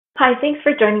Hi, thanks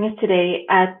for joining us today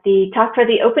at the talk for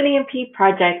the OpenAMP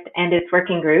project and its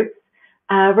working groups.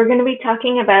 We're going to be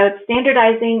talking about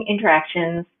standardizing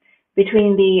interactions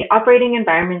between the operating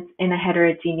environments in a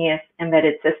heterogeneous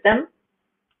embedded system.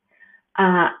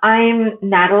 I'm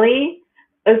Nathalie,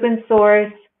 open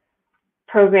source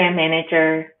program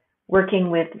manager working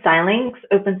with Xilinx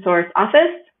open source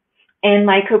office, and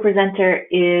my co-presenter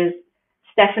is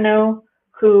Stefano,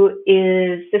 who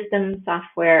is system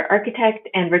software architect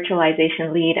and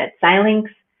virtualization lead at Xilinx.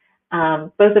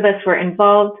 Both of us were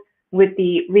involved with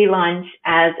the relaunch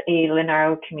as a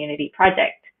Linaro community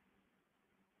project.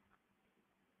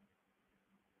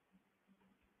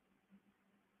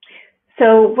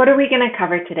 So what are we going to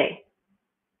cover today?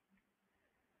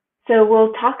 So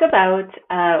we'll talk about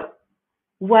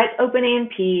what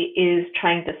OpenAMP is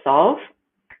trying to solve.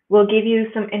 We'll give you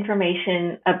some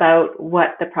information about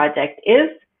what the project is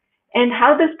and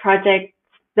how this project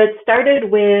that started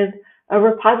with a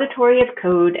repository of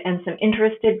code and some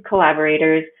interested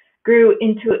collaborators grew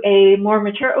into a more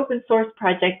mature open source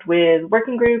project with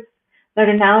working groups that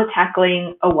are now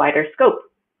tackling a wider scope.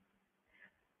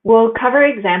 We'll cover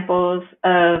examples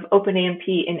of OpenAMP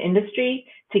in industry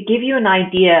to give you an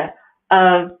idea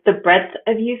of the breadth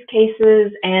of use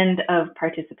cases and of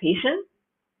participation.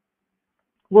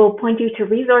 We'll point you to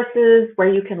resources where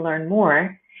you can learn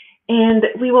more, and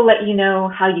we will let you know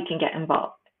how you can get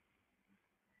involved.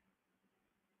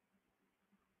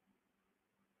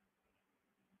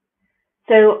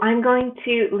 So I'm going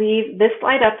to leave this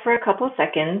slide up for a couple of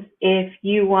seconds if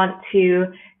you want to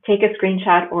take a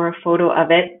screenshot or a photo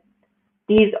of it.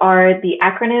 These are the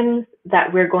acronyms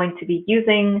that we're going to be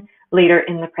using later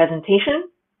in the presentation.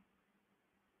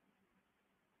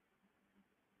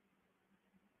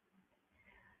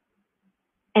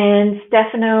 And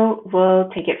Stefano will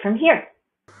take it from here.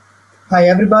 Hi,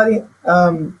 everybody.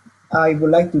 I would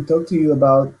like to talk to you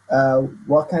about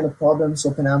what kind of problems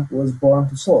OpenAMP was born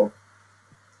to solve.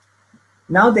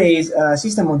 Nowadays,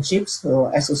 system on chips, or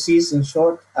SoCs in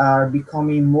short, are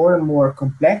becoming more and more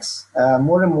complex,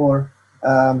 more and more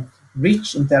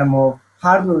rich in terms of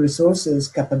hardware resources,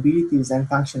 capabilities, and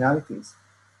functionalities.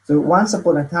 So once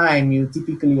upon a time, you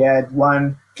typically had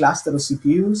one cluster of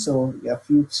CPUs, so a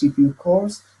few CPU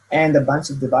cores, and a bunch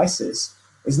of devices.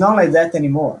 It's not like that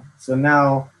anymore. So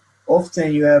now,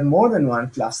 often you have more than one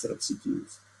cluster of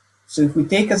CPUs. So if we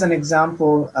take as an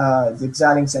example the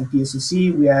Xilinx and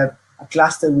PSoC, we have a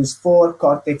cluster with 4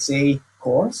 Cortex-A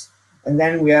cores, and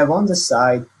then we have on the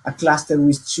side a cluster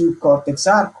with 2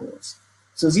 Cortex-R cores.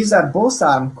 So these are both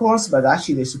ARM cores, but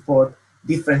actually they support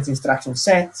different instruction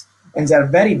sets, and they are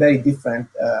very, very different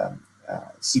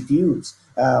CPUs.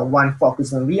 One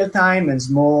focused on real-time and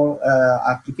small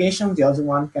applications. The other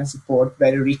one can support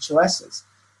very rich OSs.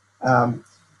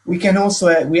 We also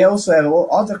have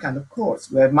other kind of cores.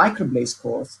 We have microblaze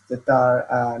cores that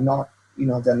are not,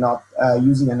 they're not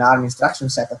using an ARM instruction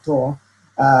set at all,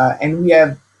 and we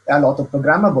have a lot of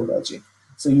programmable logic.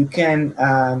 So you can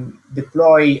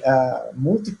deploy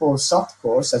multiple soft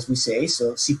cores, as we say,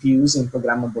 so CPUs in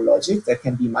programmable logic that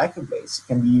can be microblaze. It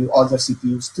can be other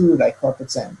CPUs too, like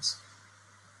Cortex-Ms.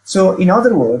 So in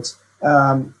other words,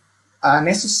 an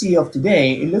SoC of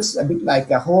today, it looks a bit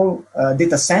like a whole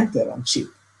data center on chip.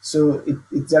 So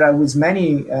there are with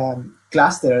many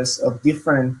clusters of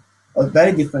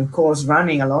very different cores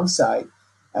running alongside.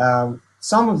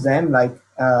 Some of them, like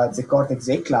the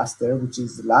Cortex-A cluster, which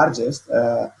is the largest,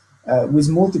 with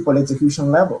multiple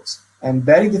execution levels, and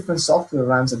very different software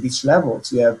runs at each level.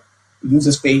 So you have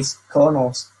user space,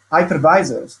 kernels,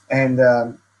 hypervisors, and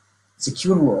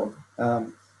secure world.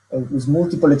 With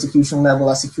multiple execution level,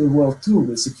 a secure world 2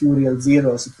 with secure real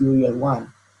 0, secure real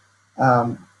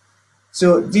 1.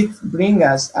 So this brings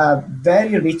us a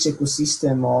very rich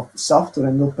ecosystem of software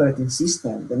and operating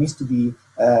system that needs to be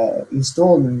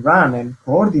installed and run and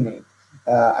coordinate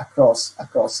across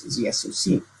the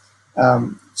SoC.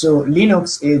 So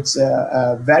Linux is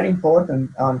very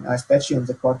important, especially on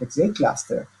the Cortex-A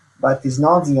cluster, but it's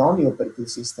not the only operating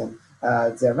system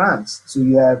that runs. So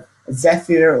you have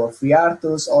Zephyr or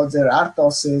FreeRTOS, other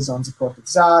RTOSes on the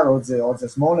Cortex-R or the other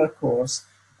smaller cores.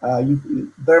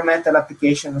 Bare metal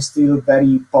application is still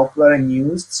very popular and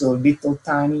used, so little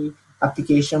tiny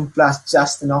application plus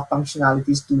just enough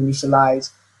functionalities to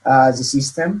initialize the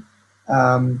system.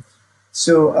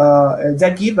 So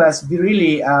that gives us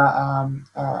really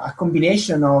a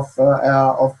combination of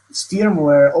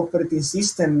firmware, operating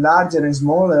system, larger and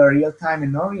smaller, real-time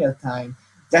and non-real-time,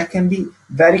 that can be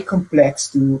very complex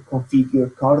to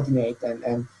configure, coordinate,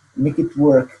 and make it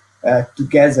work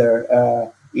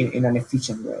together in an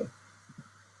efficient way.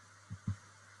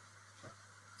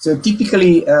 So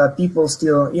typically, people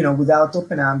still, without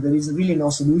OpenAMP, there is really no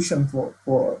solution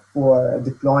for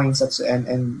deploying such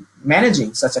and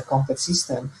managing such a complex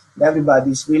system.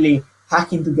 Everybody's really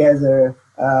hacking together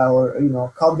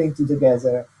or cobbling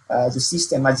together the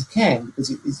system as you can, because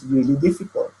it's really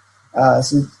difficult.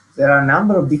 So there are a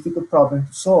number of difficult problems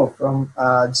to solve, from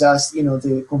just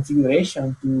the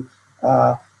configuration to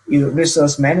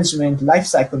resource management,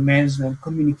 lifecycle management,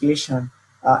 communication,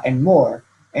 and more.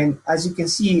 And as you can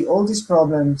see, all these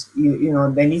problems,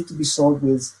 they need to be solved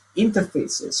with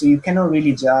interfaces. So you cannot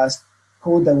really just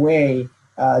code away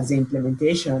the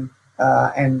implementation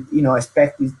and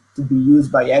expect it to be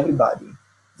used by everybody.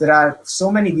 There are so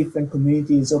many different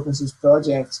communities, open source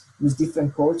projects with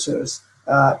different cultures,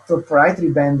 proprietary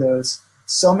vendors,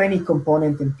 so many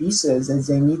components and pieces, as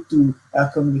they need to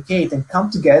communicate and come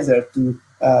together to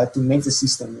make the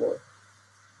system work.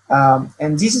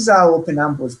 And this is how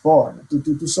OpenAMP was born,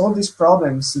 to solve these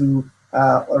problems through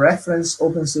reference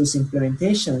open source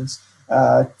implementations,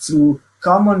 through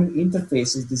common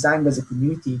interfaces designed by the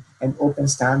community and open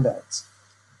standards.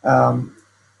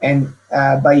 And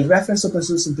by reference open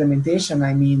source implementation,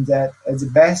 I mean that the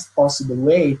best possible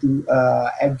way to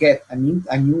get a new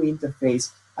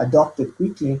interface adopted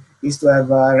quickly is to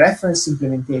have a reference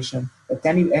implementation that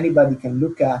anybody can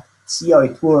look at, see how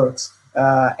it works,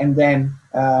 and then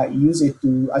use it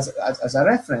as a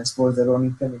reference for their own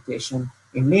implementation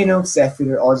in Linux,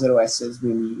 Zephyr, other OSs,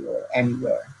 really, or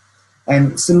anywhere.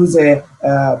 And through the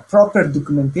proper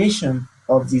documentation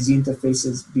of these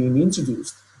interfaces being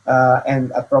introduced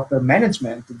and a proper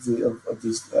management of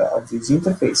these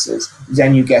interfaces,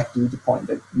 then you get to the point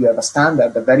that you have a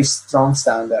standard, a very strong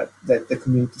standard that the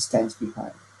community stands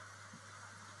behind.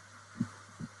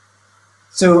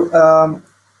 So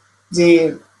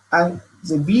the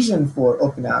vision for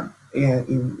OpenAMP,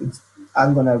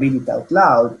 I'm going to read it out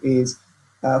loud, is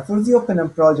for the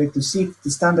OpenAMP project to seek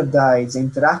to standardize the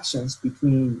interactions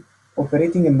between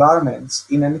operating environments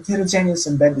in an heterogeneous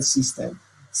embedded system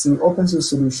through open source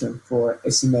solution for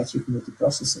asymmetric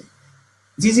multiprocessing.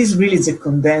 This is really the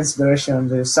condensed version,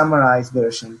 the summarized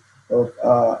version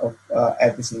of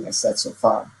everything I said so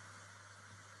far.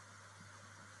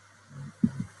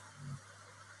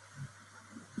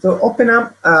 So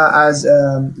OpenAMP, as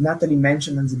Nathalie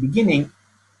mentioned at the beginning,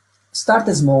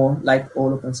 started small, like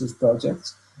all open source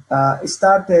projects. It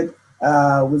started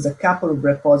with a couple of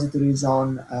repositories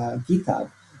on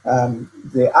GitHub,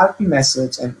 the RP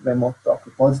message and remote proc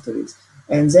repositories.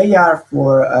 And they are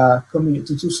for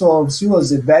community to solve two of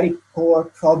the very core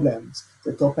problems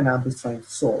that OpenAMP is trying to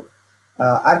solve.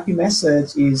 RP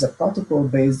message is a protocol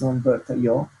based on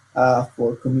BERT.io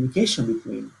for communication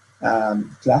between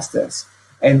clusters.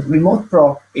 And remote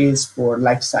proc is for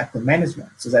lifecycle management,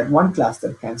 so that one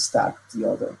cluster can start the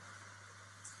other.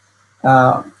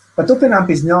 But OpenAMP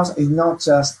is not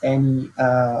just any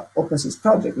open source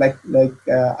project. Like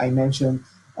I mentioned,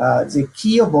 the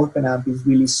key of OpenAMP is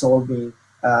really solving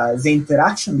the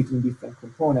interaction between different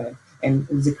components and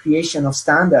the creation of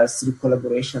standards through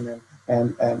collaboration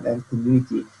and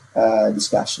community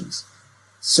discussions.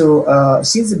 So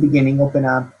since the beginning,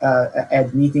 OpenAMP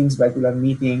had meetings, regular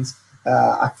meetings,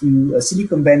 a few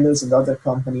silicon vendors and other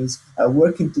companies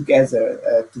working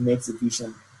together to make the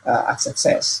vision a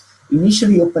success.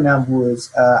 Initially, OpenAMP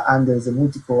was under the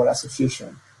Multi-Core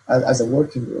Association as a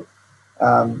working group.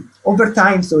 Over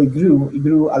time, so it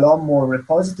grew a lot more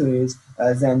repositories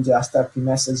than just RP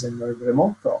message and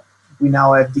remote proc. We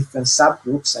now have different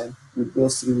subgroups, and we'll go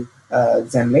through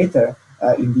them later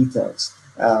in details.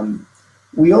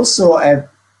 We also have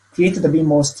created a bit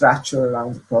more structure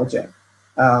around the project.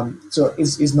 So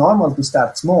it's normal to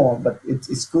start small, but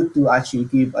it's good to actually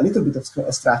give a little bit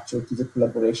of structure to the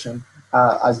collaboration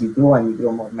as you grow and you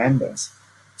grow more members.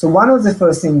 So one of the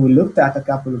first things we looked at a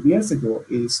couple of years ago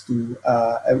is to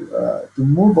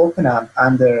move OpenAMP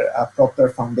under a proper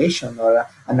foundation or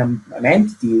an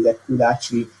entity that could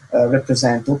actually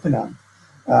represent OpenAMP,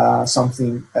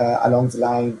 something along the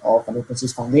line of an open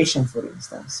source foundation, for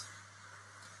instance.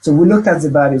 So we looked at the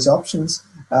various options,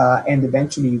 and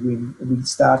eventually we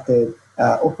started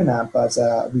OpenAMP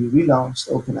we relaunched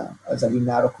OpenAMP as a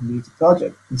Linaro community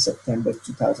project in September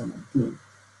 2002.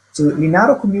 So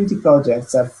Linaro community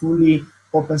projects are fully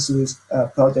open source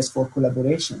projects for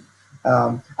collaboration,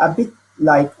 a bit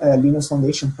like Linux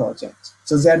Foundation projects.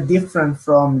 So they're different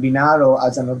from Linaro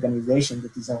as an organization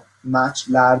that is a much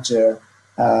larger,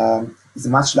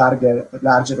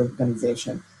 larger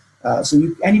organization. So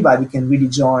anybody can really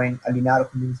join a Linaro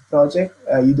community project.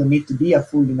 You don't need to be a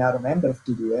full Linaro member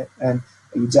to do it, and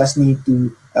you just need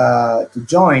to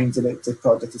join the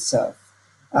project itself.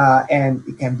 and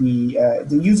it can be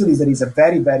usually there is a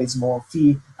very, very small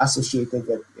fee associated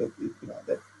that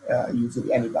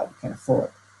usually anybody can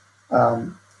afford.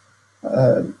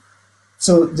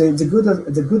 So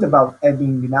the good about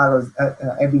having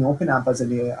having OpenAMP as a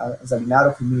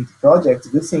Linaro community project, the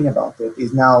good thing about it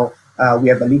is now we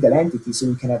have a legal entity, so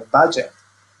we can have a budget.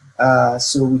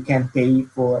 So we can pay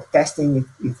for testing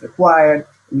if required.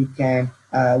 We have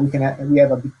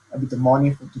a bit of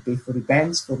money to pay for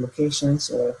events, for locations,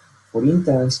 or for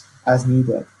interns as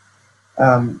needed.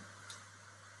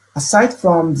 Aside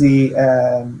from the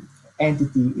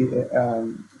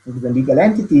the legal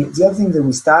entity, the other thing that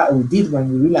we did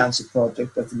when we relaunched the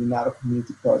project as the Linaro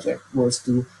community project was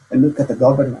to look at the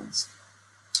governance.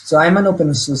 So I'm an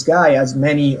open source guy, as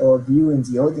many of you in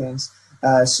the audience.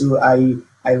 So I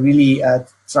really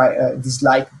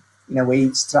dislike, in a way,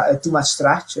 too much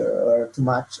structure or too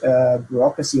much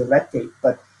bureaucracy or red tape.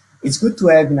 But it's good to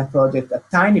have in a project a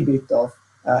tiny bit of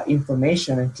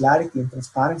information and clarity and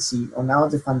transparency on how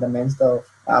the fundamental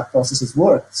processes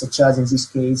work, such as in this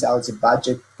case, how the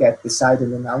budget gets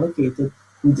decided and allocated,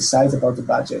 who decides about the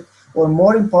budget, or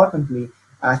more importantly,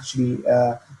 actually,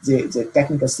 the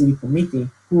technical steering committee,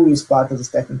 who is part of this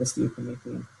technical steering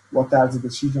committee, what are the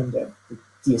decisions that the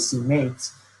TSC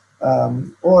makes,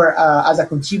 or as a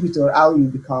contributor, how do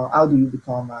you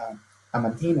become a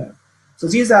maintainer? So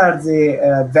these are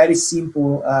the very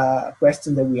simple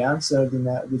questions that we answered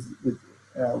with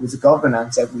the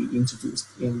governance that we introduced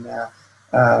in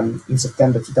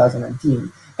September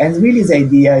 2019. And really the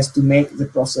idea is to make the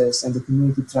process and the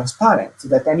community transparent so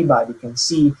that anybody can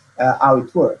see how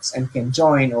it works and can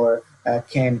join or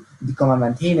can become a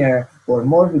maintainer or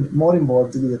more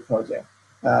involved with the project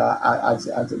as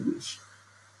they wish.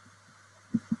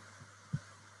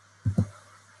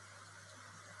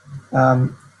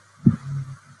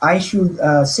 I should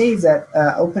say that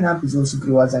OpenAMP is also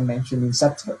grew, as I mentioned, in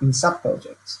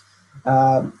sub-projects.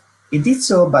 It did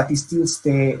so, but it still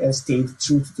stayed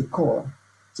true to the core.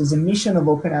 So the mission of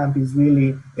OpenAMP is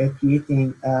really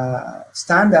creating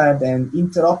standard and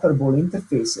interoperable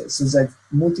interfaces so that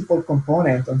multiple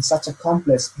components on such a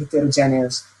complex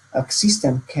heterogeneous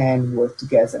system can work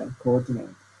together and coordinate.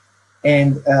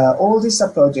 And all these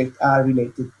sub-projects are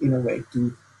related in a way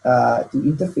to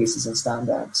interfaces and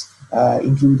standards,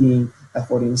 including,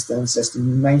 for instance, just to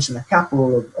mention a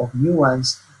couple of new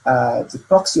ones, the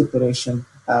proxy operation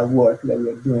work that we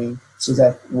are doing so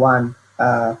that one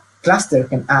cluster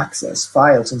can access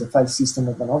files on the file system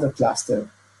of another cluster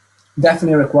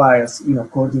definitely requires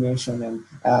coordination and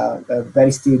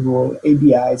very stable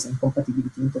ABIs and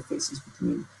compatibility interfaces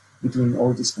between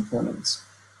all these components.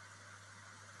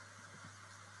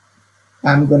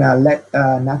 I'm gonna let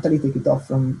Nathalie take it off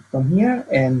from here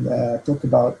and talk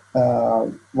about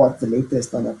what the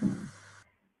latest on OpenAMP.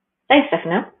 Thanks,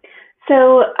 Stefano.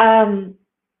 So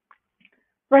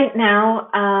right now,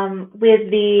 with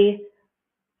the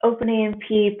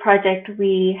OpenAMP project,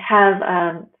 we have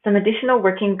some additional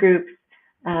working groups,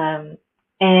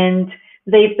 and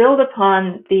they build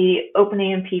upon the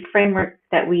OpenAMP framework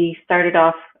that we started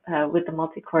off with the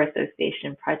Multi-Core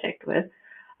Association project with.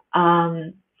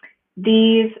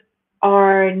 These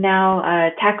are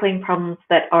now tackling problems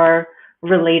that are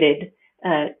related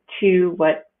to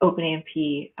what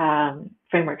OpenAMP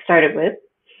framework started with.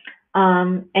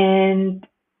 And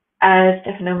as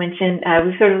Stefano mentioned,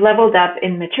 we've sort of leveled up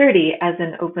in maturity as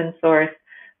an open source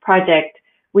project.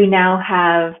 We now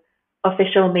have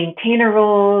official maintainer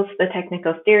roles, the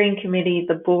technical steering committee,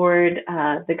 the board,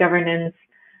 the governance,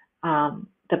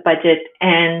 the budget,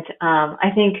 and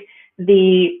I think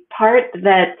the part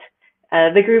that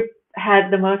the group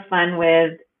had the most fun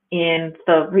with in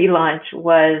the relaunch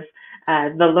was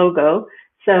the logo.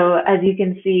 So as you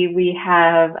can see, we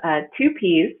have two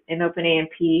P's in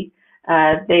OpenAMP.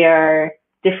 They are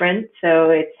different, so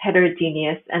it's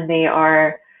heterogeneous, and they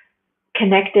are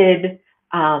connected,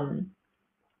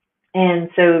 and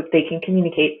so they can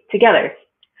communicate together.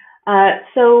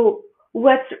 So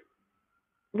what's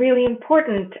really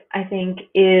important, I think,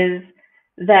 is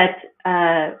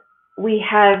that we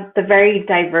have the very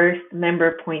diverse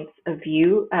member points of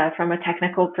view from a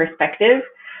technical perspective.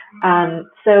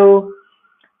 So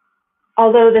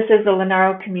although this is a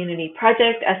Linaro community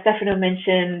project, as Stefano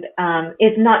mentioned,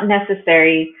 it's not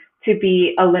necessary to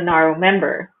be a Linaro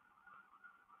member.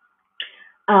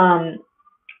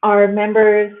 Our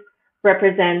members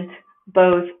represent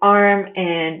both ARM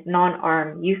and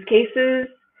non-ARM use cases.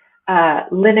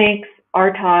 Linux,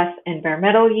 RTOS, and bare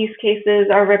metal use cases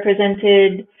are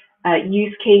represented.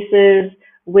 Use cases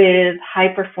with high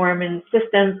performance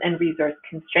systems and resource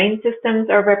constrained systems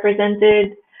are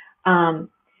represented.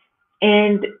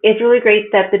 And it's really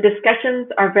great that the discussions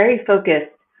are very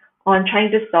focused on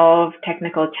trying to solve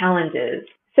technical challenges.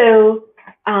 So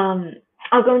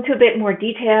I'll go into a bit more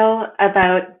detail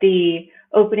about the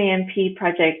OpenAMP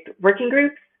project working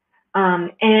groups.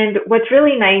 And what's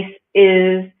really nice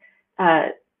is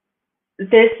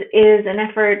this is an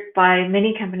effort by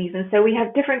many companies, and so we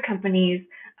have different companies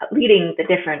leading the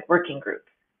different working groups.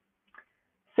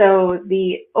 So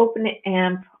the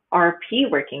OpenAMP RP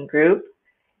working group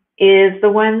is the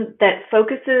one that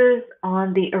focuses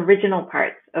on the original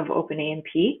parts of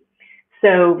OpenAMP.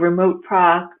 So remote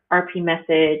proc, RP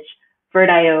message,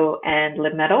 VirtIO, and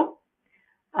libmetal.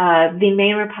 The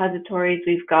main repositories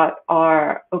we've got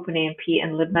are OpenAMP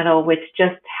and libmetal, which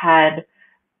just had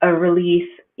a release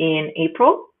in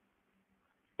April.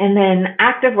 And then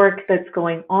active work that's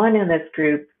going on in this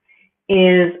group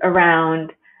is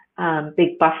around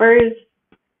big buffers,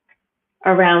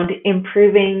 around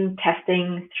improving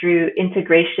testing through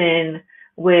integration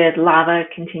with Lava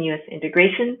continuous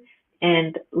integration.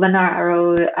 And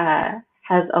Linaro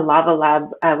has a Lava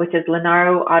lab, which is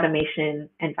Linaro Automation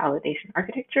and Validation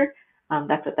Architecture.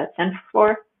 That's what that stands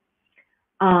for.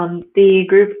 The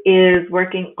group is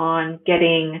working on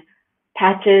getting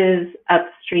patches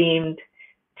upstreamed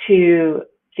to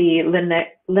the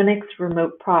Linux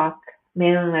Remote Proc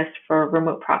mailing list for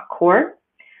Remote Proc Core.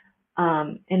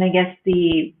 And I guess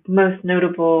the most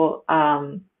notable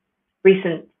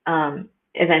recent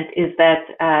event is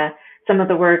that some of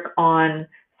the work on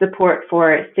support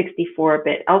for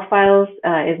 64-bit ELF files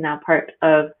is now part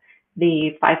of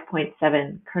the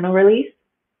 5.7 kernel release.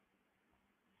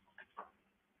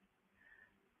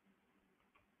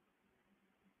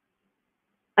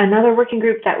 Another working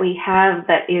group that we have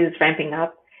that is ramping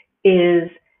up is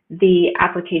the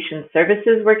Application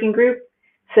Services Working Group.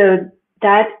 So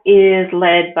that is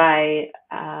led by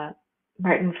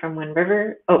Martin from Wind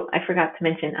River. Oh, I forgot to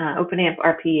mention OpenAMP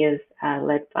RP is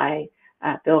led by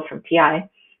Bill from TI.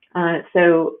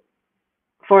 So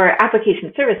for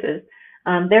application services,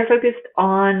 they're focused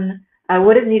on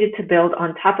what is needed to build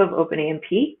on top of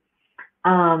OpenAMP.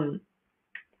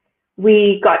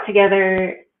 We got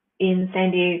together in San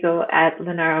Diego at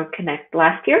Linaro Connect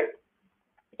last year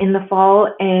in the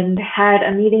fall and had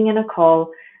a meeting and a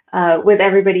call with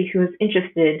everybody who was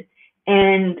interested.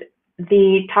 And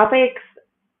the topics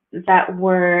that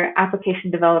were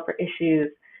application developer issues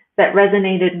that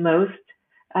resonated most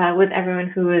with everyone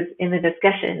who was in the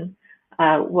discussion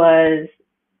was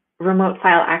remote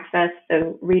file access,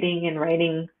 so reading and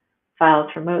writing files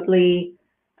remotely,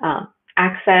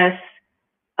 access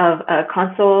of a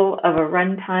console of a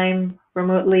runtime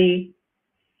remotely,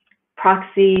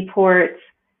 proxy ports,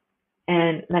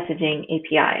 and messaging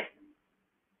APIs.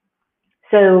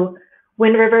 So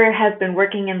Wind River has been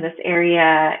working in this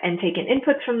area and taken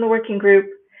inputs from the working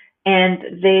group,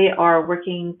 and they are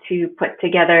working to put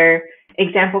together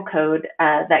example code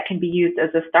that can be used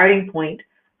as a starting point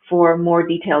for more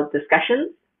detailed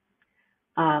discussions.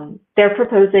 They're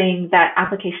proposing that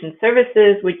application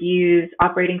services would use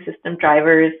operating system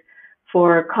drivers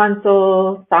for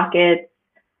console, sockets,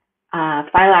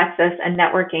 file access, and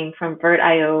networking from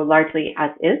VirtIO largely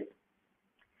as is.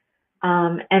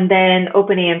 And then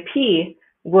OpenAMP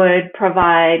would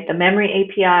provide the memory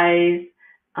APIs,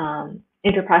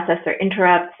 interprocessor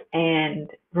interrupts, and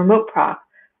remote proc,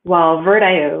 while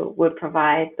VirtIO would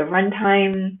provide the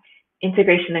runtime,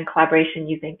 integration and collaboration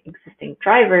using existing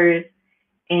drivers,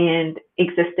 and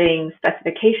existing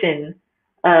specification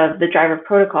of the driver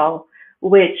protocol,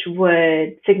 which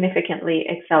would significantly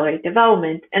accelerate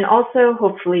development and also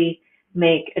hopefully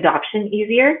make adoption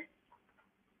easier.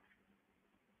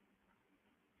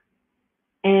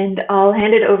 And I'll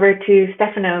hand it over to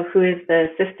Stefano, who is the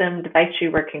System Device Tree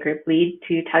Working Group lead,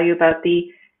 to tell you about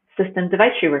the System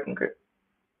Device Tree Working Group.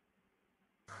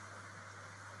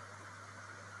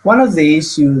 One of the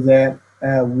issues that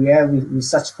we have with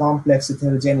such complex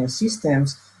heterogeneous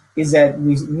systems is that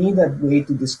we need a way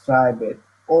to describe it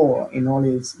all in all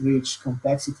its rich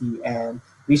complexity and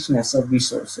richness of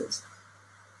resources.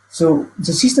 So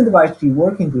the System Device Tree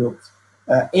Working Group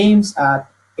aims at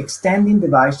extending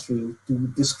device tree to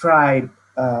describe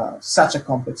such a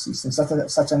complex system,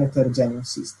 such an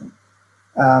heterogeneous system.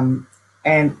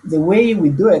 And the way we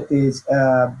do it is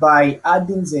by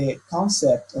adding the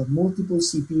concept of multiple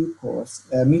CPU cores,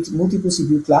 multiple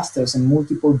CPU clusters, and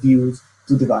multiple views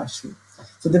to device tree.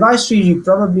 So device tree, you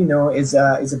probably know, is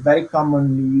a very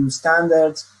commonly used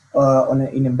standard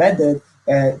in embedded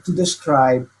to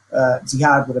describe the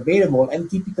hardware available, and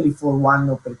typically for one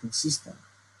operating system.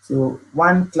 So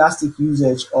one classic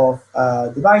usage of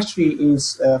device tree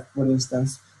is, for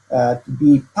instance, to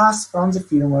be passed from the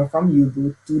firmware from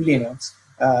U-boot to Linux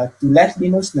to let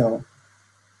Linux know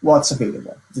what's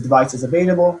available, the device is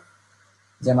available,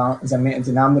 the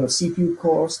number of CPU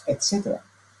cores, etc.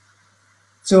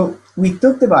 So we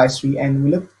took the device tree and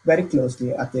we looked very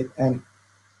closely at it, and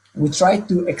we tried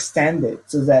to extend it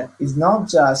so that it's not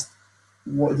just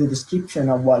the description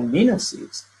of what Linux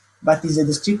is, but it's a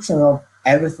description of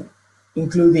everything,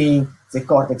 including the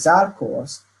Cortex-R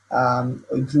cores,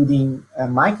 including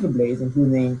microblades,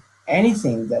 including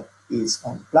anything that is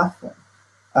on the platform.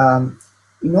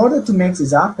 In order to make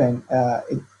this happen,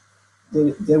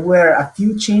 there were a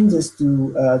few changes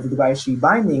to the device tree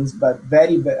bindings, but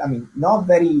not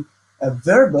very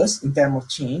verbose in terms of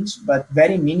change, but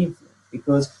very meaningful,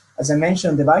 because as I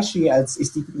mentioned, the device tree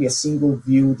is typically a single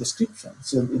view description.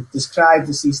 So it describes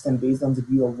the system based on the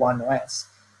view of one OS.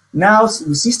 Now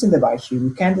with system device tree,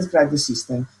 we can describe the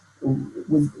system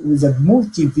with a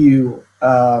multi-view,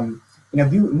 in a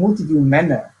multi-view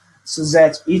manner, so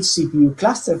that each CPU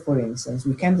cluster, for instance,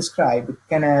 we can describe, it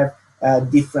can have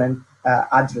different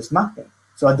address mapping.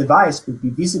 So a device could be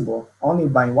visible only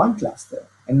by one cluster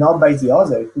and not by the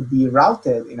other. It could be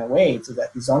routed in a way so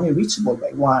that it's only reachable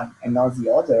by one and not the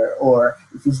other, or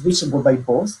if it's reachable by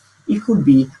both, it could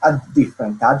be at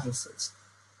different addresses.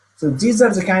 So these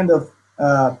are the kind of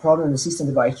problems the system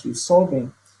device tree is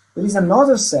solving. There is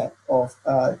another set of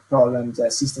problems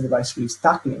that system device tree is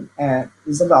tackling, and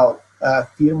it's about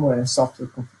firmware and software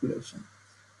configuration.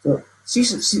 So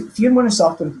firmware and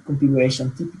software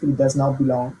configuration typically does not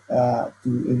belong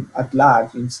at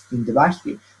large in device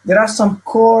tree. There are some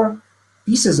core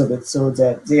pieces of it so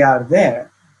that they are there,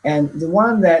 and the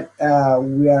one that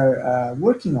we are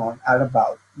working on are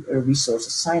about resource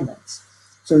assignments.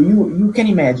 So you can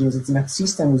imagine that in a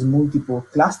system with multiple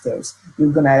clusters,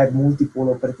 you're going to have multiple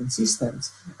operating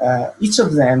systems, each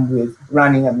of them with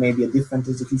running at maybe a different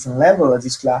execution level of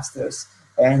these clusters.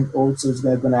 And also it's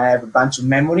going to have a bunch of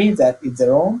memory that is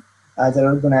their own.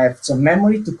 They're going to have some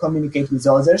memory to communicate with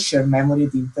others, share memory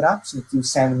at interrupt, so that you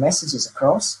send messages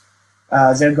across.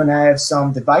 They're going to have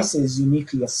some devices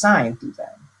uniquely assigned to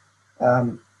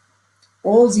them.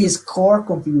 All these core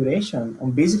configuration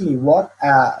on basically what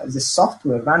the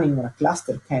software running on a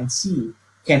cluster can see,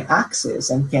 can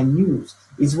access, and can use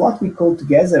is what we call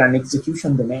together an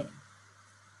execution domain.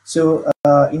 So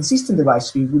in system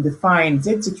device tree, we define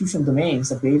the execution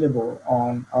domains available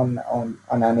on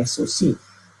an SoC.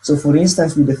 So for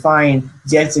instance, we define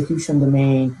the execution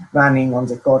domain running on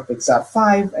the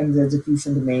Cortex-R5 and the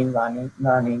execution domain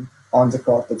running on the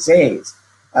Cortex-A.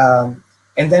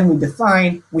 And then we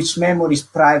define which memory is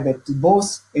private to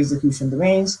both execution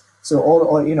domains. So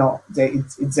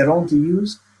it's their own to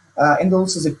use. And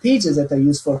also the pages that are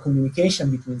used for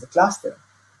communication between the cluster.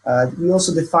 We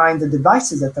also define the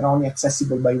devices that are only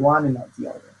accessible by one and not the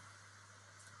other.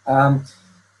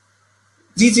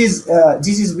 This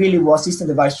is really what system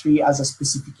device tree as a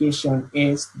specification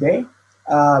is today.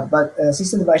 But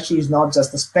system device tree is not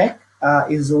just a spec.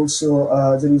 There is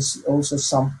also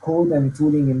some code and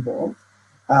tooling involved.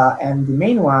 And the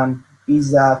main one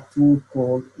is a tool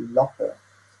called Lopper.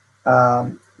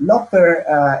 Lopper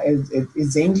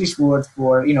is the English word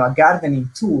for a gardening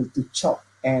tool to chop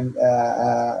and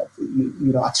a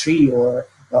tree or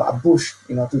a bush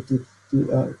to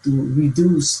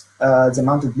reduce the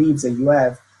amount of leaves that you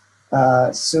have.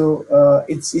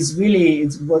 It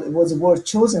was a word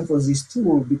chosen for this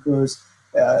tool because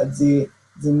the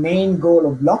main goal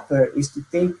of Lopper is to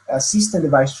take a system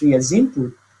device tree as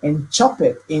input and chop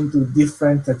it into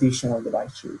different traditional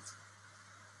device trees.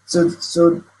 So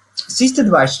system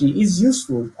device tree is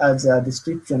useful as a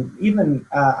description even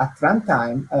at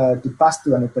runtime to pass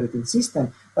to an operating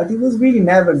system, but it was really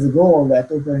never the goal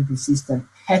that operating system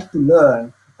had to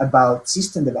learn about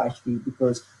system device tree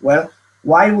because, well,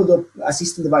 why would a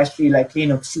system device tree like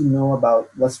Linux should know about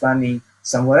what's running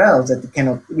somewhere else that it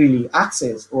cannot really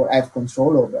access or have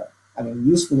control over? I mean,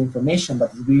 useful information, but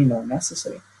it's really not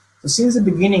necessary. So since the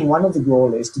beginning, one of the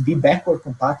goals is to be backward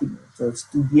compatible. So it's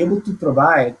to be able to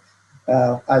provide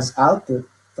as output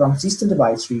from system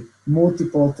device tree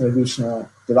multiple traditional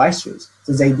device trees.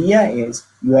 So the idea is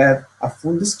you have a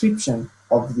full description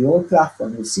of the whole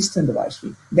platform with system device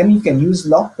tree. Then you can use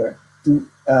Lopper to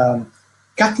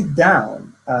cut it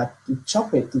down, to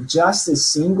chop it to just a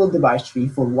single device tree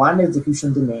for one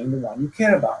execution domain, the one you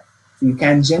care about. So you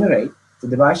can generate the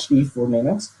device tree for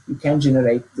Linux, you can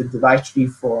generate the device tree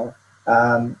for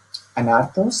an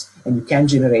RTOS, and you can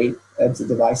generate the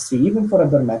device tree even for a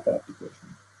bare metal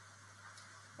application.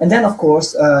 And then, of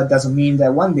course, doesn't mean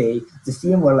that one day the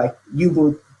firmware like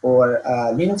U-boot or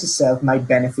Linux itself might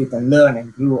benefit and learn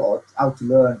and grow how to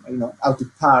learn, how to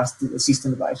parse the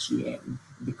system device tree and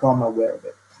become aware of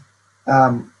it.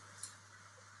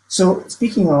 So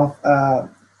speaking of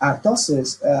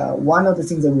TOSes, one of the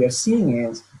things that we are seeing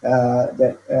is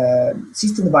that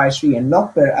system device tree and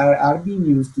logpair are being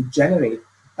used to generate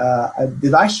a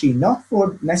device tree, not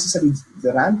for necessarily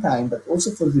the runtime, but also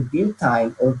for the build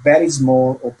time of very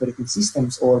small operating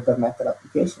systems or bare metal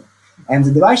application. And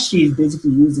the device tree is basically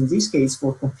used in this case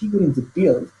for configuring the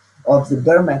build of the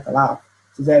bare metal app,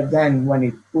 so that then when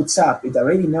it puts up, it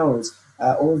already knows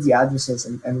all the addresses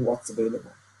and what's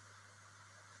available.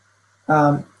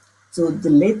 So the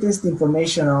latest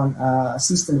information on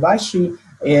system device tree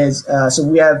is so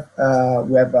we have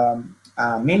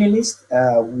a mailing list,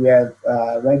 we have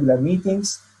regular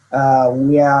meetings.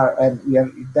 We are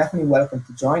definitely welcome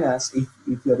to join us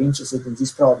if you're interested in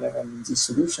this problem and in these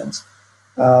solutions.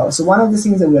 So one of the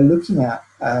things that we're looking at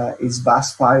is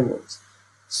bus firewalls.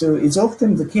 So it's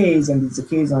often the case, and it's the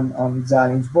case on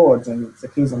Xilinx boards, and it's the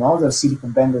case on other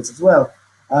silicon vendors as well,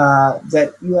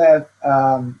 that you have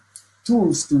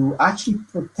tools to actually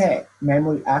protect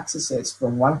memory accesses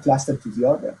from one cluster to the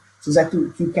other, so that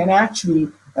you can actually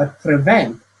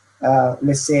prevent,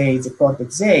 let's say, the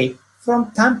Cortex-A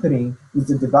from tampering with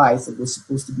the device that was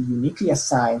supposed to be uniquely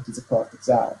assigned to the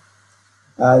Cortex-R.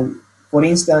 For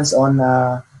instance, on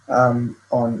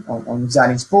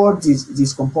Xilinx boards,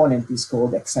 this component is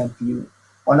called XMPU.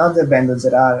 On other vendors,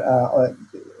 there are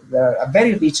a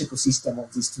very rich ecosystem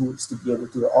of these tools to be able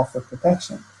to offer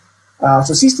protection.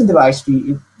 So system device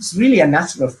tree is really a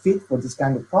natural fit for this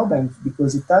kind of problem,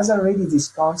 because it has already this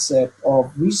concept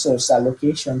of resource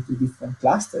allocation to different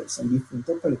clusters and different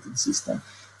operating systems.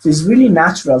 So it's really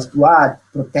natural to add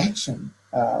protection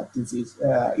to this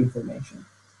information.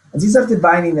 And these are the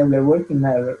binding that we're working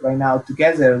right now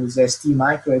together with ST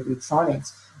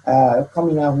Microelectronics,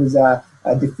 coming up with a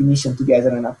definition together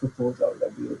and a proposal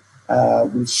that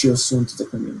we'll show soon to the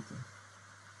community.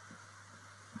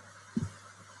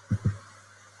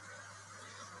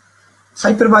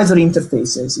 Hypervisor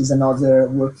interfaces is another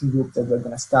working group that we're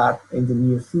going to start in the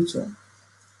near future.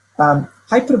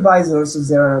 Hypervisors,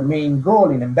 their main goal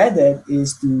in embedded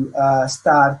is to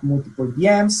start multiple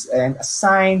VMs and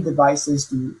assign devices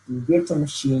to virtual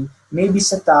machine, maybe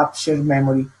set up shared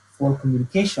memory for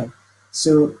communication.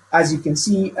 So as you can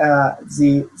see,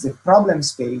 the problem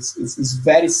space is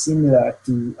very similar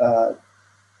to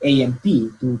AMP,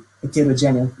 to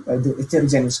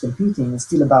heterogeneous computing. It's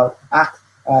still about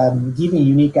giving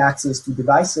unique access to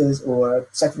devices or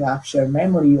setting up shared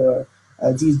memory or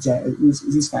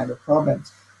these kind of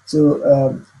problems.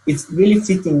 So it's really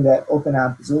fitting that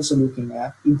OpenAMP is also looking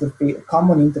at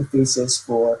common interfaces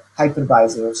for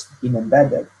hypervisors in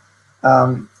embedded.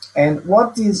 And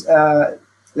what is,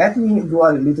 let me go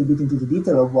a little bit into the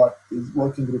detail of what this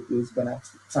working group is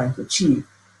trying to achieve.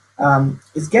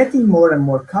 It's getting more and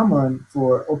more common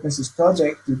for open source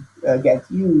projects to get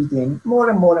used in more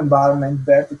and more environment,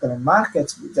 vertical, and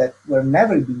markets that were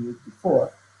never being used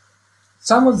before.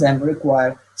 Some of them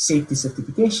require safety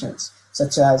certifications,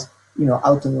 such as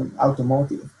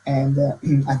automotive, and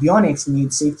avionics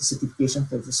needs safety certification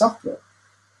for the software.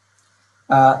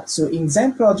 So in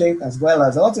Zen project, as well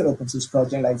as other open source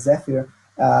projects like Zephyr,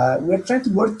 we're trying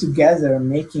to work together,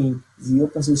 making the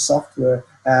open source software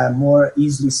more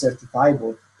easily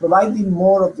certifiable, providing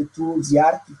more of the tools, the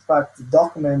artifacts, the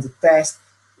documents, the tests,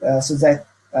 so that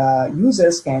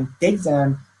users can take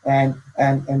them and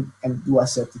do a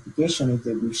certification if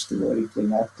they wish to, or if they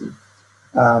have to.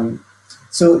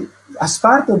 So as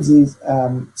part of these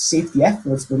safety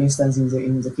efforts, for instance,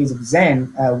 in the case of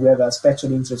Zen, we have a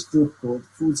special interest group called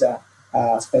FUSA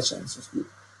Special Interest Group.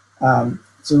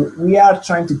 So we are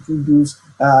trying to produce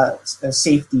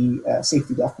safety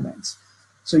documents.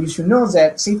 So you should know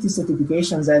that safety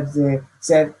certifications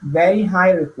have very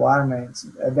high requirements,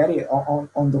 very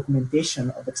on documentation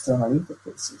of external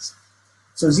interfaces.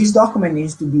 So this document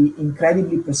needs to be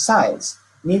incredibly precise,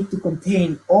 need to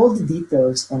contain all the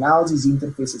details on how these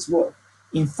interfaces work.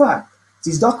 In fact,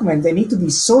 these documents, they need to be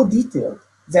so detailed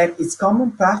that it's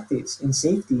common practice in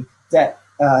safety that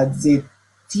the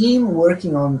team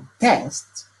working on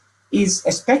tests is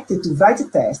expected to write a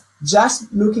test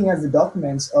just looking at the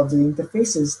documents of the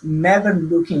interfaces, never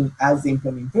looking at the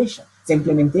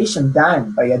implementation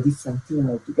done by a different team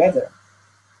altogether.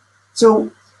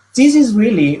 So this is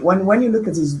really, when you look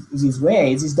at these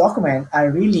ways, these documents are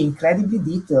really incredibly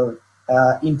detailed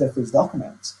interface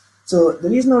documents. So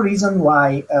there is no reason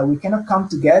why we cannot come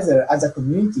together as a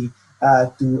community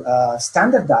to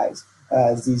standardize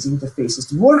these interfaces,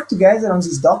 to work together on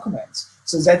these documents,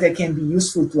 so that they can be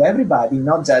useful to everybody,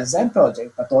 not just Zen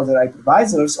project, but other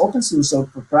hypervisors, open source or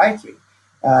proprietary.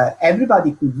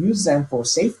 Everybody could use them for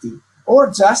safety, or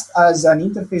just as an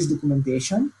interface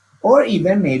documentation, or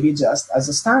even maybe just as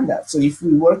a standard. So if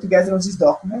we work together on this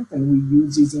document and we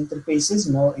use these interfaces,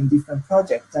 in different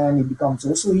projects, then it becomes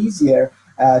also easier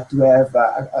to have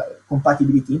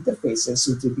compatibility interfaces,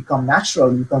 so to become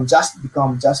natural. You can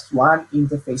become just one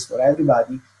interface for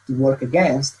everybody to work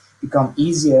against. Become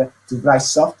easier to write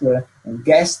software and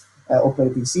guest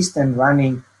operating system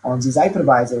running on this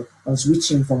hypervisor, on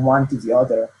switching from one to the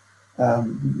other.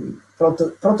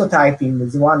 Prototyping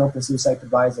with one open source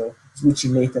hypervisor,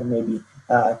 switching later maybe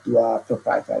to a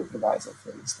proprietary hypervisor,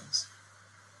 for instance.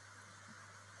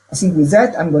 I think with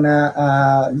that, I'm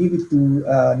gonna leave it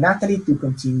to Nathalie to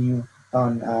continue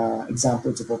on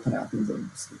examples of OpenAMP in the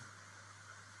industry.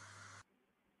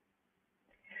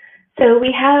 So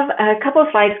we have a couple of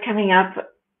slides coming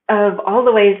up of all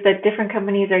the ways that different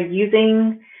companies are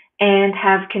using and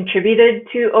have contributed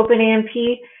to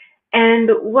OpenAMP. And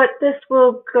what this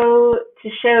will go to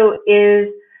show is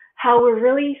how we're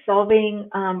really solving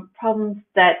problems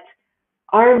that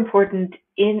are important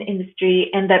in industry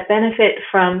and that benefit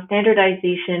from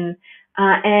standardization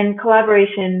and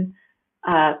collaboration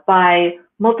by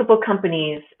multiple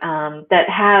companies that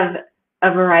have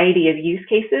a variety of use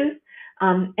cases.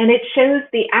 And it shows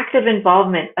the active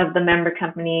involvement of the member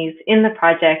companies in the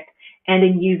project and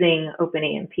in using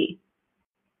OpenAMP.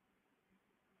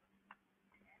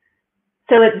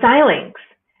 So at Xilinx,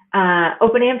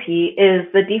 OpenAMP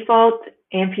is the default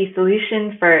AMP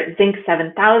solution for Zinc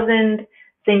 7000,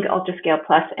 Zinc UltraScale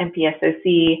Plus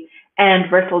MPSoC, and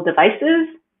Versal devices.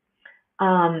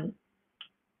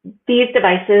 These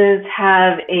devices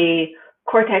have a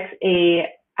Cortex-A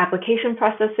application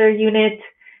processor unit,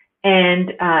 and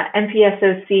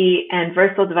MPSoC and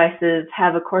Versal devices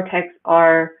have a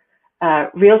Cortex-R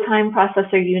real-time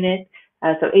processor unit,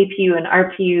 so APU and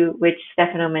RPU, which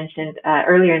Stefano mentioned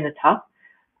earlier in the talk.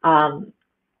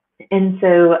 And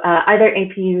so either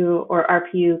APU or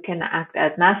RPU can act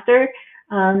as master.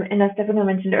 And as Stefano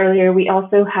mentioned earlier, we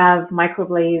also have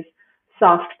microblaze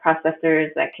soft processors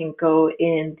that can go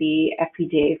in the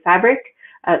FPGA fabric.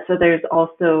 So there's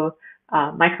also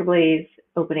microblaze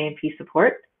OpenAMP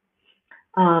support.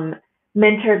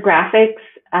 Mentor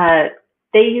Graphics,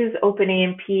 they use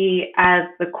OpenAMP as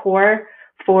the core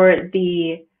for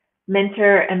the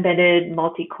Mentor embedded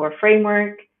multi-core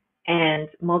framework and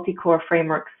multi-core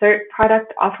framework cert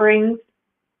product offerings.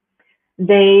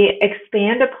 They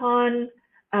expand upon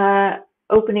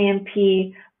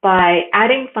OpenAMP by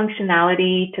adding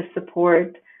functionality to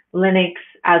support Linux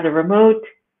as a remote,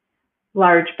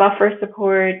 large buffer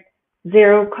support,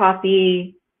 zero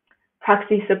copy,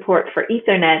 proxy support for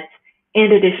Ethernet,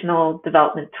 and additional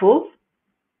development tools.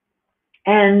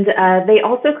 And they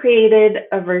also created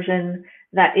a version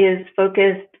that is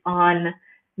focused on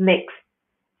mixed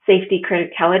safety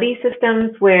criticality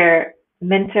systems, where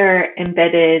Mentor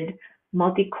embedded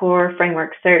multi-core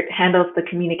framework cert handles the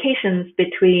communications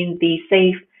between the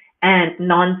safe and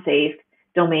non-safe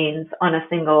domains on a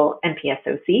single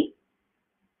MPSoC.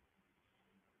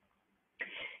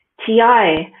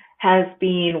 TI has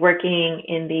been working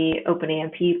in the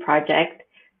OpenAMP project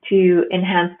to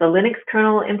enhance the Linux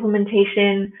kernel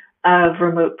implementation of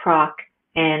remote proc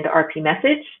and RP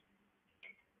message,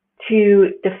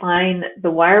 to define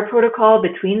the wire protocol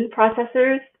between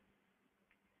processors,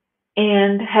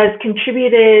 and has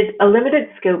contributed a limited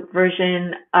scope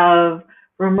version of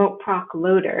remote proc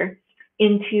loader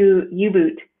into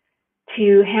U-boot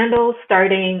to handle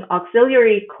starting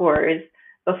auxiliary cores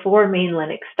before main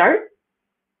Linux start.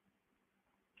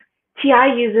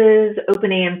 TI uses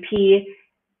OpenAMP,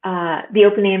 the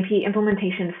OpenAMP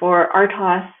implementation for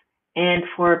RTOS and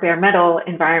for bare metal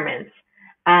environments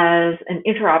as an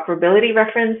interoperability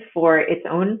reference for its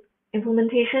own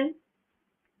implementation.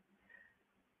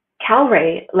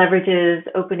 Calray leverages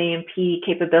OpenAMP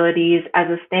capabilities as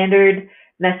a standard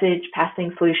message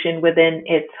passing solution within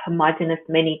its homogeneous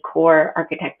many core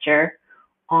architecture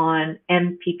on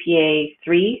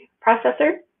MPPA3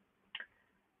 processor.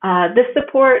 This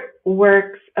support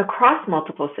works across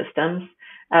multiple systems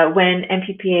when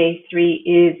MPPA3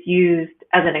 is used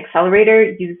as an accelerator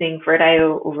using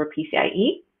VirtIO over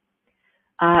PCIe,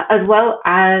 as well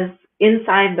as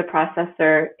inside the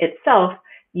processor itself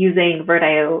using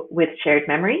VirtIO with shared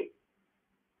memory.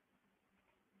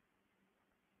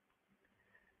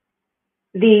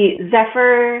 The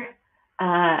Zephyr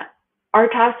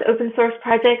RTOS open source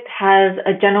project has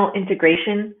a general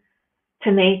integration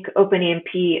to make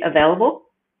OpenAMP available.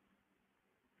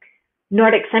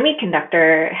 Nordic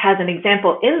Semiconductor has an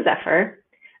example in Zephyr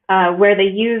where they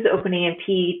use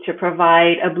OpenAMP to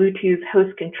provide a Bluetooth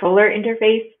host controller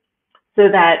interface so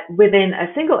that within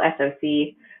a single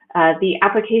SoC, the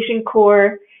application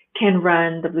core can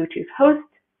run the Bluetooth host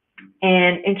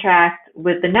and interact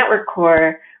with the network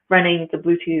core running the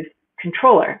Bluetooth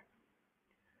controller.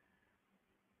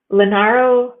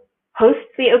 Linaro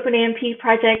hosts the OpenAMP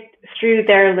project through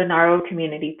their Linaro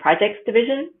Community Projects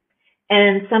division,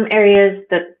 and some areas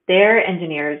that their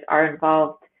engineers are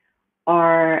involved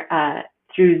are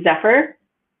through Zephyr,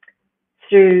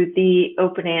 through the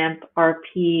OpenAMP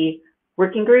RP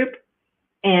working group,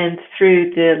 and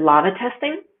through the Lava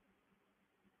testing.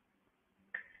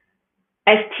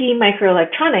 ST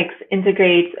Microelectronics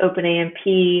integrates OpenAMP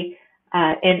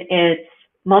in its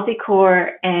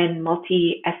multi-core and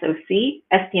multi-SoC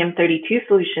STM32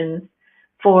 solutions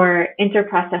for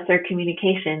interprocessor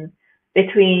communication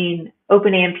between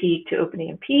OpenAMP to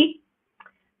OpenAMP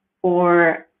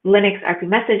or Linux RP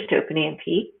message to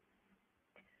OpenAMP.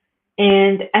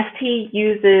 And ST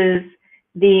uses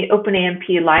the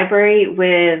OpenAMP library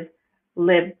with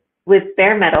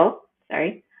bare metal,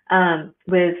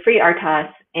 with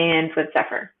FreeRTOS and with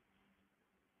Zephyr.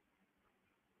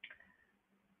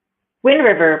 Wind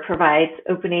River provides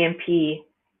OpenAMP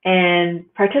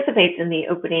and participates in the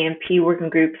OpenAMP working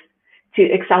groups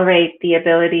to accelerate the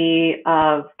ability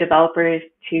of developers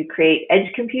to create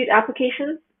edge compute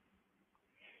applications.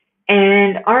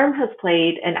 And ARM has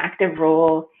played an active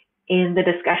role in the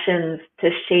discussions to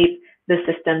shape the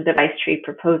system device tree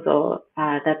proposal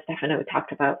that Stefano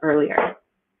talked about earlier.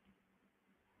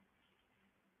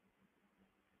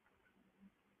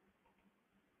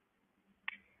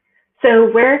 So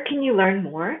where can you learn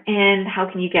more and how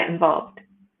can you get involved?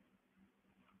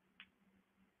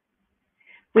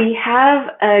 We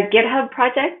have a GitHub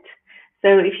project.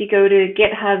 So if you go to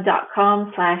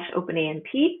github.com/openamp,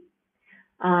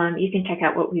 you can check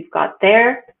out what we've got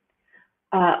there.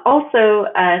 Also,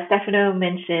 Stefano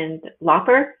mentioned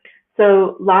Lopper.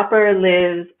 So Lopper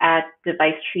lives at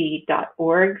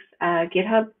devicetree.org's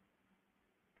GitHub.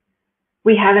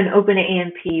 We have an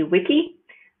OpenAMP wiki.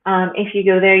 If you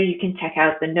go there, you can check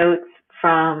out the notes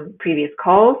from previous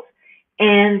calls,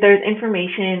 and there's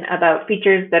information about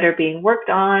features that are being worked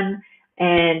on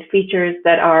and features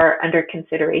that are under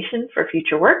consideration for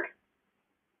future work.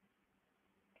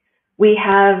 We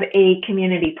have a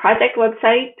community project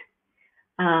website,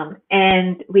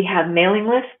 and we have mailing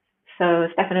lists. So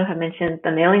Stefano had mentioned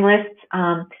the mailing lists.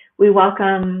 We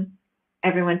welcome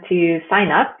everyone to sign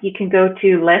up. You can go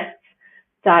to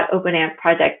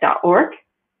lists.openampproject.org.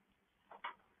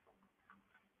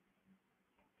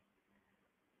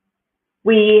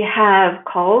 We have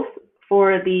calls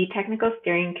for the technical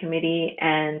steering committee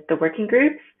and the working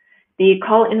groups. The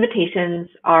call invitations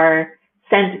are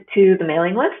sent to the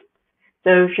mailing list.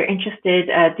 So if you're interested,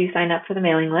 do sign up for the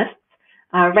mailing lists.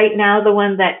 Right now, the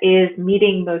one that is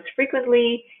meeting most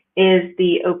frequently is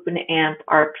the OpenAMP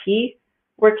RP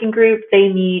working group. They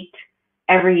meet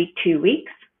every 2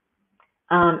 weeks.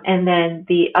 And then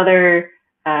the other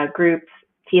groups,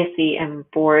 TSC and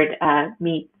board,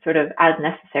 meet sort of as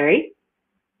necessary.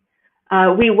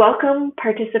 We welcome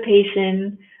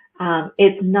participation.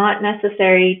 It's not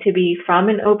necessary to be from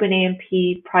an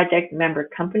OpenAMP project member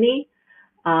company.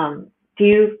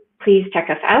 Do please check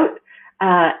us out.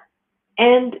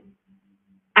 And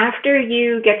after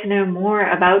you get to know more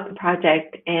about the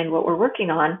project and what we're working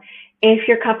on, if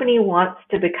your company wants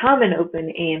to become an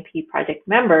OpenAMP project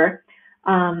member,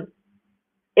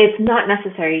 it's not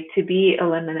necessary to be a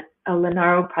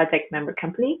Linaro project member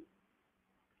company.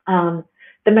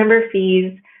 The member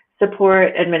fees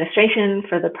support administration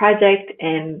for the project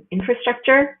and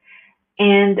infrastructure.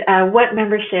 And what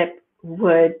membership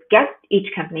would get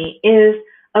each company is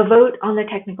a vote on the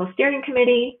technical steering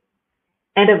committee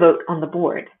and a vote on the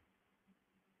board.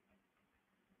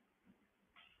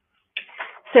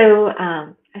 So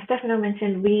as Stefano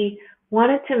mentioned, we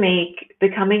wanted to make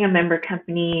becoming a member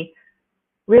company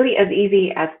really as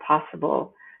easy as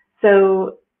possible.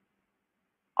 So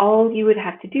all you would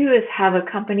have to do is have a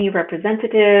company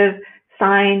representative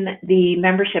sign the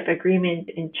membership agreement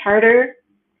and charter.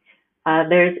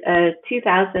 There's a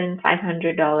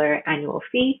 $2,500 annual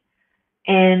fee.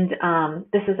 And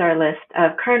this is our list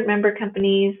of current member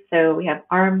companies. So we have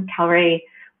ARM, Calray,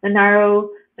 Linaro,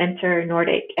 Mentor,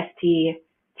 Nordic, ST,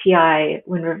 TI,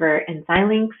 Wind River, and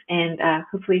Xilinx. And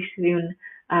hopefully soon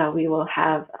we will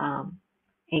have a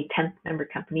 10th member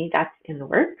company that's in the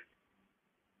works.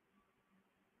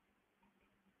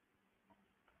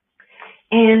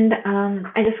 And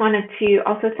I just wanted to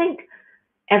also thank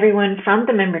everyone from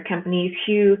the member companies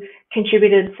who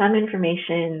contributed some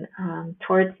information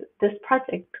towards this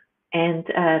project. and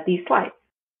these slides.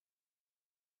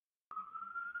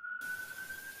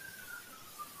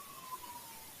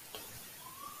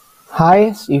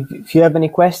 Hi, if you have any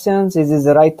questions, this is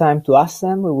the right time to ask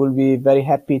them. We will be very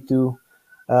happy to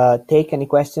take any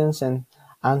questions and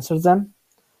answer them.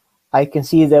 I can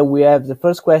see that we have the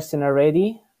first question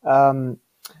already. The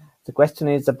question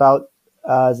is about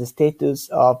the status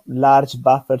of large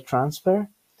buffer transfer.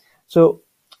 So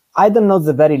I don't know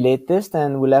the very latest,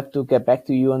 and we'll have to get back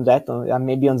to you on that,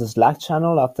 maybe on the Slack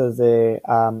channel after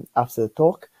the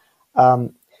talk.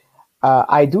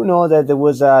 I do know that there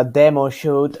was a demo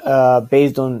showed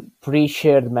based on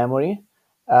pre-shared memory,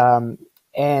 and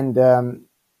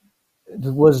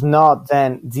it was not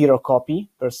then zero copy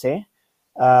per se.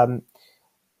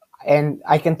 And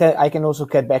I can also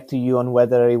get back to you on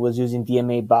whether it was using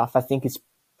DMA buff. I think it's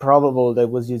probable that it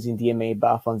was using DMA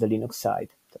buff on the Linux side.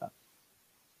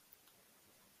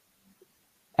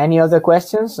 Any other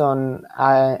questions on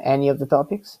any of the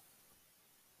topics?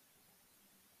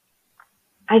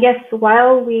 I guess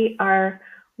while we are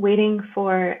waiting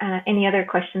for any other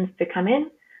questions to come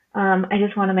in, I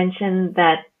just want to mention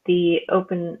that the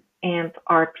OpenAMP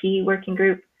RP working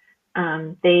group,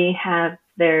 they have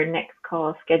their next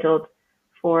call scheduled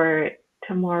for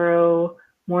tomorrow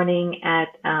morning at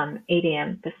 8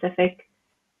 a.m. Pacific.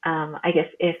 I guess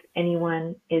if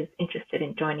anyone is interested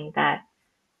in joining that,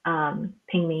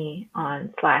 ping me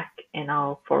on Slack and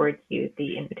I'll forward you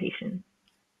the invitation.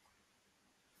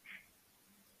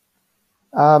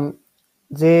 Hi,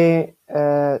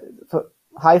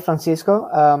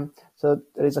 Francisco. So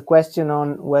there is a question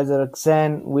on whether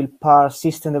Xen will parse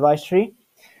system device tree.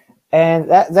 And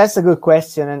that's a good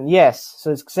question. And yes,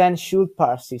 so Xen should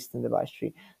parse system device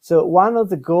tree. So one of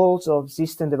the goals of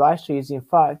system device tree is, in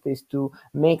fact, is to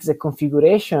make the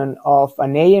configuration of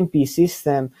an AMP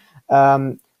system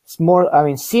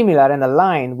similar and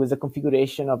aligned with the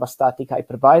configuration of a static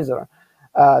hypervisor.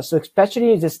 So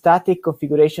especially the static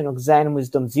configuration of Xen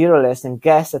with DOM zeroless and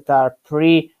guests that are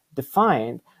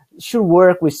predefined should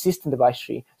work with system device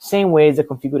tree. Same way the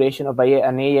configuration of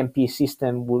an AMP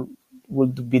system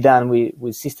would be done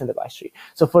with system device tree.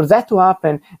 So for that to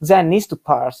happen, Xen needs to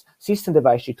parse system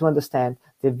device tree to understand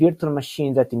the virtual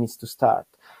machine that it needs to start.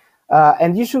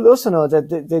 And you should also know that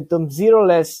the DOM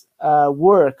zeroless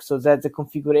work, so that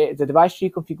the device tree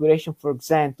configuration for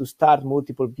Xen to start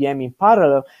multiple VM in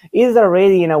parallel is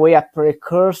already in a way a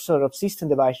precursor of system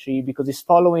device tree, because it's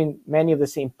following many of the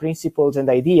same principles and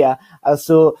idea,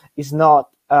 also is not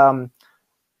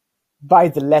by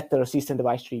the letter system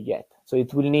device tree yet. So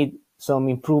it will need some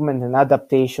improvement and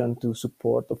adaptation to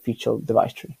support official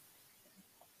device tree.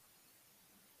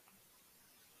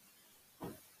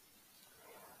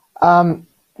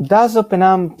 Does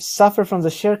OpenAMP suffer from the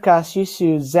shared cache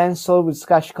issue Xen solved with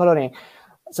cache coloring?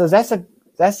 So that's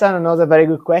another very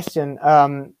good question.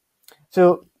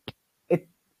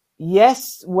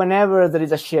 Yes, whenever there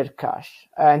is a shared cache,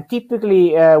 and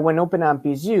typically when OpenAMP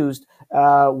is used,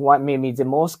 what maybe the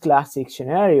most classic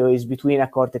scenario is between a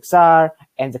Cortex-R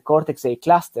and the Cortex-A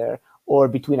cluster, or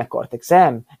between a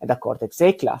Cortex-M and a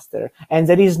Cortex-A cluster, and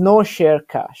there is no shared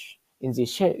cache in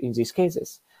these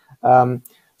cases.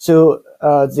 So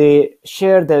the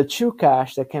shared L2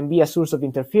 cache that can be a source of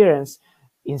interference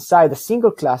inside a single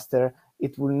cluster,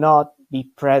 it will not be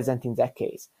present in that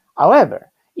case. However,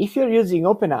 if you're using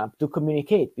OpenAMP to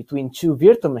communicate between two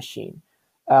virtual machines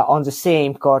on the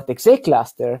same Cortex-A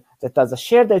cluster that has a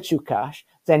shared L2 cache,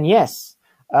 then yes,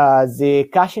 the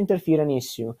cache interference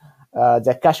issue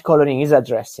that cache coloring is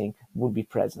addressing will be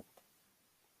present.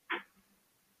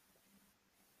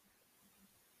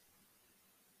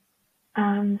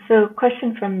 So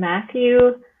question from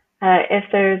Matthew, if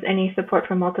there's any support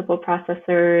for multiple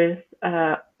processors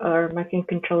or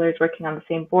microcontrollers working on the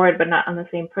same board but not on the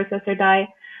same processor die.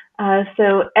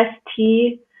 So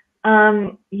ST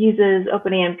uses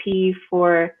OpenAMP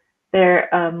for their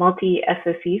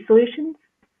multi-SoC solutions.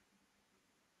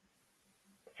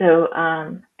 So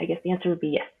I guess the answer would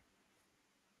be yes.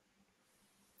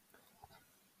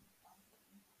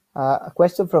 A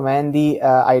question from Andy.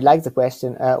 I like the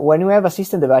question. When you have a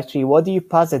system device tree, what do you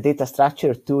pass the data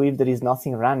structure to if there is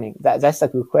nothing running? That's a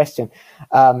good question.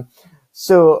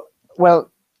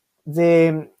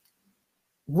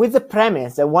 With the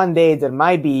premise that one day there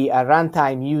might be a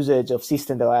runtime usage of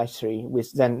system device tree,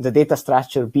 with then the data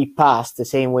structure be passed the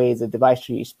same way the device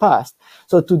tree is passed.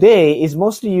 So today is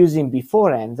mostly using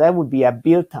beforehand. That would be a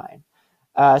build time.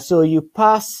 So you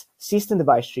pass system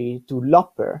device tree to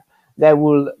Lopper, that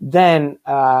will then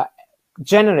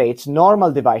generate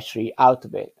normal device tree out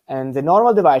of it. And the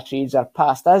normal device trees are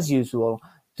passed as usual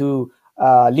to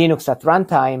Linux at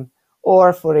runtime,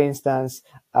 or for instance,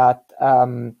 at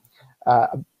an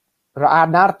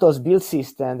RTOS build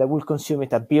system that will consume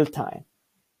it at build time.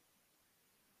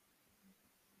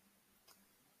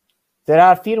 There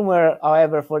are firmware,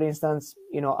 however, for instance,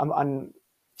 an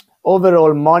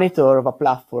overall monitor of a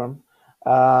platform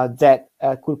that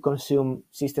could consume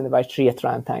system device tree at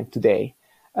runtime today,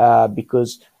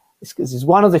 because it's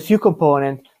one of the few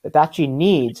components that actually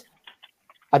needs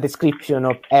a description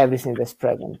of everything that's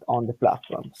present on the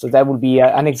platform. So that would be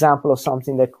an example of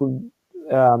something that could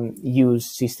use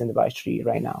system device tree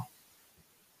right now.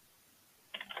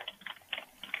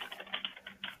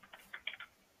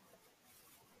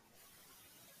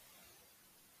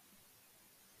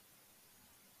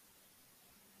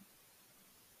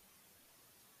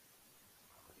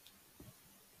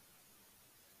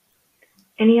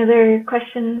 Any other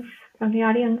questions from the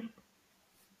audience?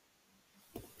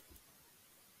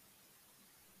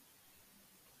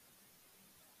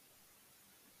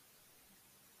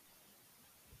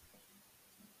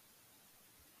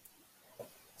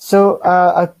 So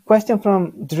a question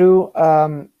from Drew.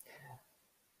 So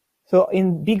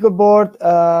in BeagleBoard,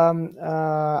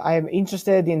 I am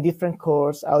interested in different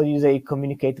cores. How do they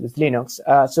communicate with Linux?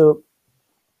 So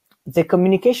the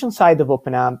communication side of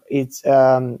OpenAMP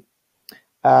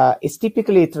is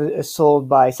typically solved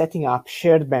by setting up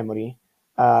shared memory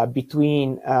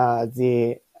between let's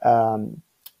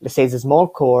say the small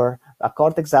core, a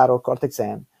Cortex-R or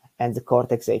Cortex-M, and the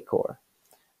Cortex-A core.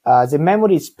 The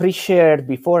memory is pre-shared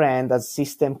beforehand as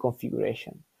system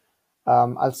configuration.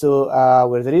 Also,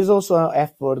 where there is also an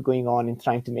effort going on in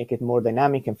trying to make it more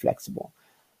dynamic and flexible.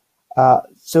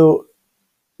 So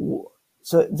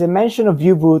the mention of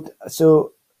U-boot,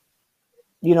 so,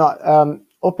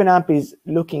 OpenAMP is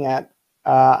looking at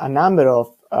a number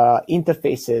of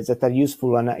interfaces that are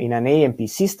useful in an AMP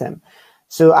system.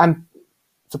 So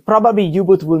probably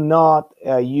U-boot will not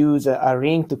use a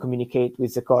ring to communicate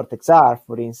with the Cortex-R,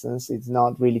 for instance. It's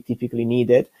not really typically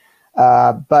needed,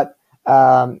 but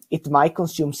it might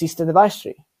consume system device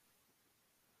tree.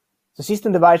 So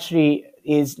system device tree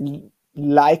is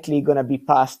likely going to be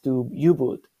passed to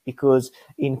U-boot, because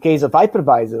in case of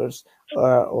hypervisors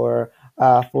or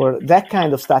for that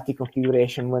kind of static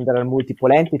configuration, when there are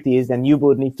multiple entities and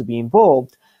U-boot needs to be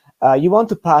involved, you want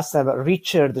to pass a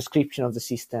richer description of the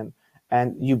system,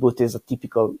 and U-boot is a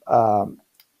typical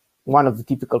one of the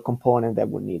typical components that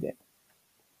would need it.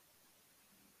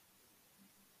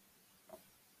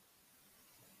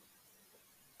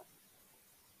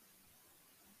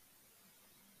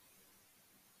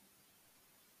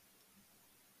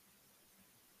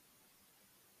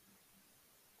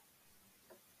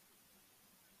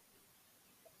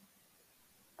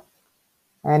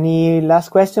 Any last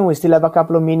question? We still have a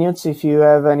couple of minutes if you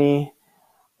have any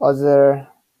other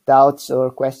doubts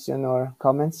or question or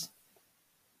comments.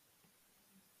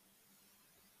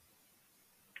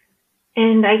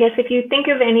 And I guess if you think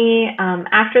of any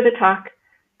after the talk,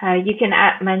 you can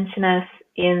mention us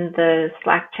in the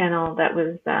Slack channel that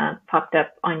was popped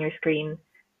up on your screen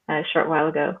a short while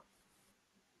ago.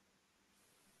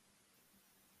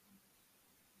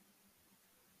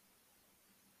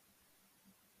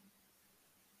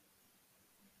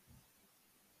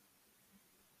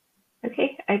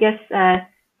 Okay, I guess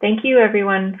thank you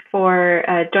everyone for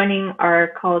joining our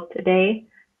call today,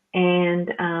 and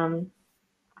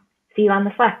see you on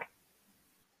the Slack.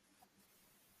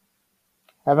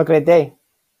 Have a great day.